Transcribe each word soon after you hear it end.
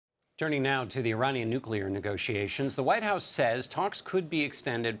Turning now to the Iranian nuclear negotiations, the White House says talks could be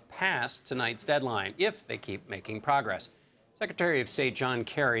extended past tonight's deadline if they keep making progress. Secretary of State John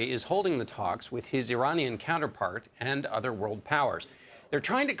Kerry is holding the talks with his Iranian counterpart and other world powers. They're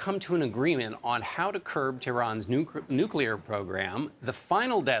trying to come to an agreement on how to curb Tehran's nuclear program. The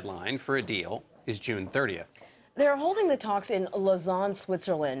final deadline for a deal is June 30th. They're holding the talks in Lausanne,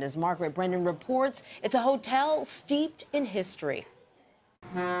 Switzerland. As Margaret Brennan reports, it's a hotel steeped in history.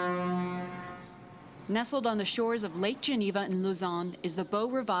 Nestled on the shores of Lake Geneva in Lausanne is the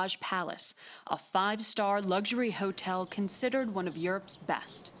Beau-Rivage Palace, a five-star luxury hotel considered one of Europe's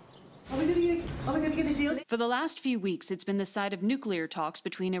best. For the last few weeks, it's been the site of nuclear talks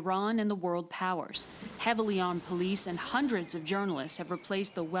between Iran and the world powers. Heavily armed police and hundreds of journalists have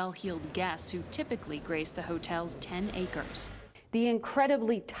replaced the well-heeled guests who typically grace the hotel's 10 acres. The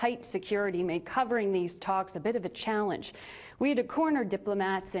incredibly tight security made covering these talks a bit of a challenge. We had to corner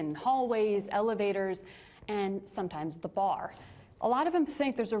diplomats in hallways, elevators, and sometimes the bar. A lot of them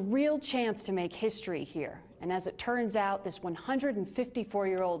think there's a real chance to make history here. And as it turns out, this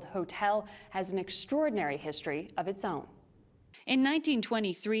 154-year-old hotel has an extraordinary history of its own. In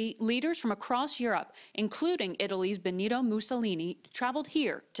 1923, leaders from across Europe, including Italy's Benito Mussolini, traveled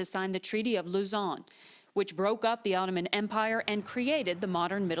here to sign the Treaty of Lausanne, which broke up the Ottoman Empire and created the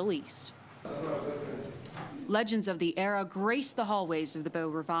modern Middle East. Legends of the era grace the hallways of the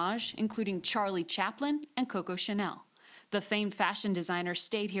Beau-Rivage, including Charlie Chaplin and Coco Chanel. The famed fashion designer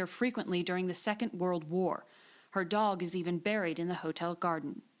stayed here frequently during the Second World War. Her dog is even buried in the hotel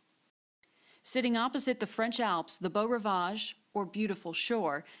garden. Sitting opposite the French Alps, the Beau-Rivage, or Beautiful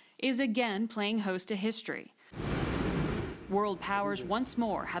Shore, is again playing host to history. World powers once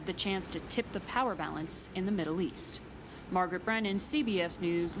more have the chance to tip the power balance in the Middle East. Margaret Brennan, CBS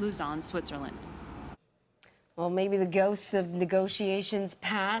News, Lausanne, Switzerland. Well, maybe the ghosts of negotiations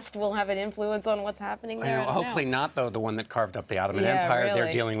past will have an influence on what's happening there. Hopefully not, though, the one that carved up the Ottoman Empire. Really.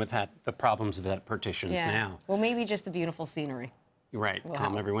 They're dealing with the problems of that partitions now. Well, maybe just the beautiful scenery. Right.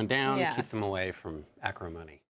 Calm everyone down, Yes. keep them away from acrimony.